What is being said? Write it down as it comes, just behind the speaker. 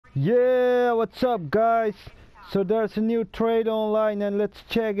Yeah, what's up guys? So there's a new trade online and let's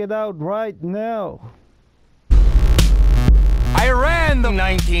check it out right now. I ran the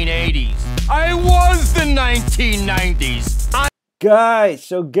 1980s. I was the 1990s. Guys,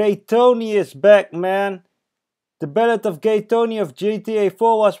 so Gay Tony is back, man. The Ballad of Gay Tony of GTA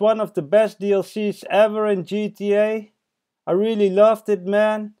 4 was one of the best DLCs ever in GTA. I really loved it,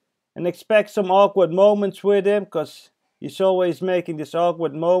 man. And expect some awkward moments with him, cause he's always making these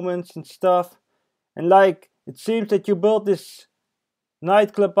awkward moments and stuff. And like, it seems that you built this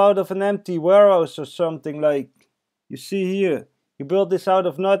nightclub out of an empty warehouse or something, like you see here. You built this out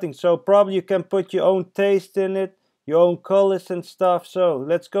of nothing, so probably you can put your own taste in it, your own colors and stuff. So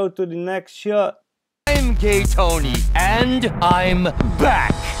let's go to the next shot. I'm Gay Tony, and I'm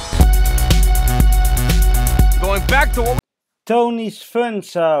back. Going back to what Tony's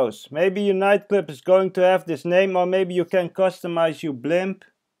Fun's house. Maybe your nightclub is going to have this name, or maybe you can customize your blimp.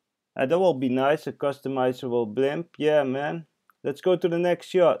 That will be nice, a customizable blimp. Yeah, man. Let's go to the next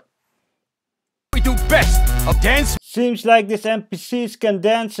shot. we do best, a dance. Seems like these NPCs can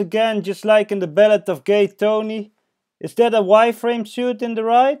dance again, just like in the Ballad of Gay Tony. Is that a wireframe suit in the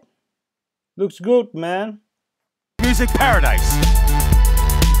right? Looks good, man. Music paradise.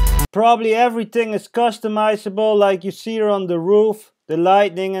 Probably everything is customizable, like you see here on the roof, the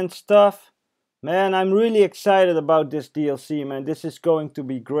lightning and stuff. Man, I'm really excited about this DLC, man. This is going to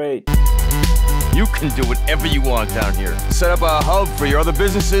be great. You can do whatever you want down here. Set up a hub for your other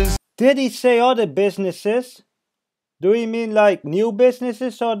businesses. Did he say other businesses? Do you mean like new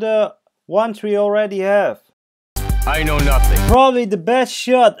businesses or the ones we already have? I know nothing. Probably the best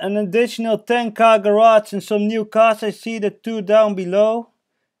shot, an additional 10-car garage and some new cars. I see the 2 down below.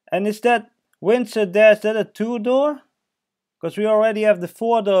 And is that Windsor there, is that a 2-door? Because we already have the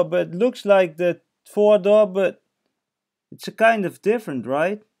 4-door, but it looks like the 4-door, but it's a kind of different,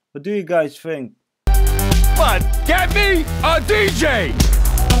 right? What do you guys think? But get me a DJ!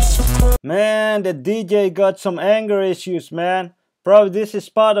 Man, the DJ got some anger issues, man. Probably this is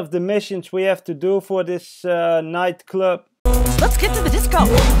part of the missions we have to do for this nightclub. Let's get to the disco.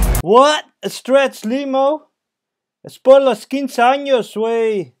 What? A stretch limo? Es por los 15 años,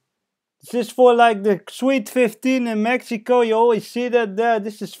 wey. This is for like the Sweet 15 in Mexico. You always see that there.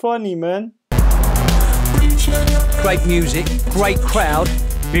 This is funny, man. Great music, great crowd.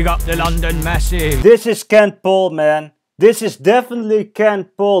 Big up the London Massive. This is Kent Paul, man. This is definitely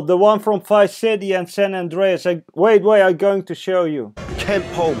Kent Paul, the one from Vice City and San Andreas. Wait, I'm going to show you. Kent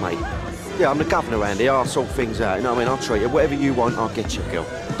Paul, mate. Yeah, I'm the governor around here. I'll sort things out. You know what I mean? I'll treat you. Whatever you want, I'll get you, girl.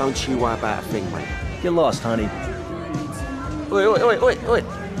 Don't you worry about a thing, mate. Get lost, honey. Wait.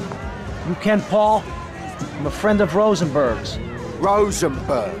 You Ken Paul? I'm a friend of Rosenberg's.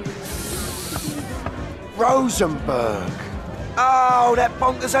 Rosenberg. Oh, that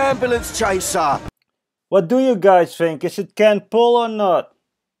bonkers ambulance chaser. What do you guys think? Is it Kent Paul or not?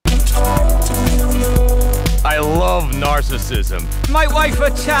 I love narcissism. My wife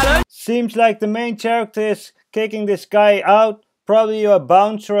a challenge. Seems like the main character is kicking this guy out. Probably you're a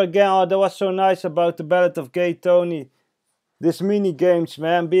bouncer again. Oh, that was so nice about the Ballad of Gay Tony. This mini games,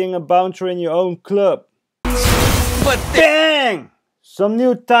 man. Being a bouncer in your own club. But Dang! Some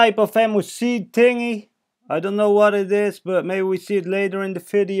new type of MOC thingy. I don't know what it is, but maybe we see it later in the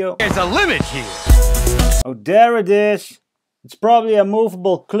video. there's a limit here. Oh, there it is. It's probably a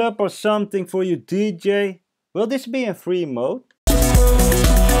movable club or something for you DJ. Will this be in free mode?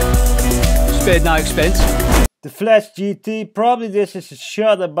 Spared no expense. The Flash GT. Probably this is a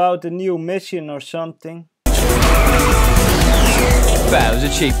shot about a new mission or something. Well, it was a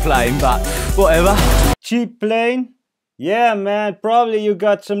cheap plane, but whatever. Cheap plane? Yeah, man. Probably you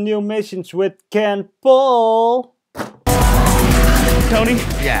got some new missions with Kent Paul. Tony?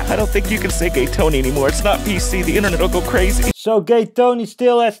 Yeah. I don't think you can say Gay Tony anymore. It's not PC. The internet will go crazy. So Gay Tony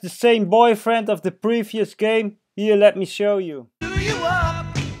still has the same boyfriend of the previous game. Here, let me show you. You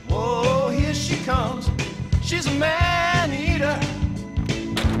up. Whoa, here she comes. She's a man-eater.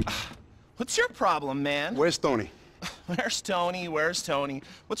 What's your problem, man? Where's Tony? Where's Tony? Where's Tony?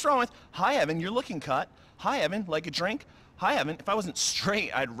 What's wrong with... Hi, Evan, you're looking cut. Hi, Evan, like a drink? Hi, Evan, if I wasn't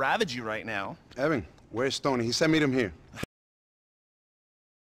straight, I'd ravage you right now. Evan, where's Tony? He said meet him here.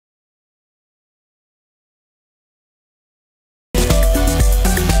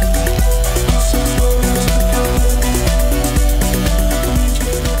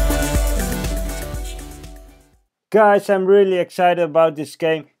 Guys, I'm really excited about this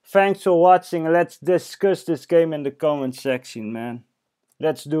game. Thanks for watching. Let's discuss this game in the comment section, man.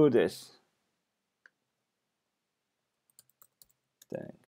 Let's do this. Thanks.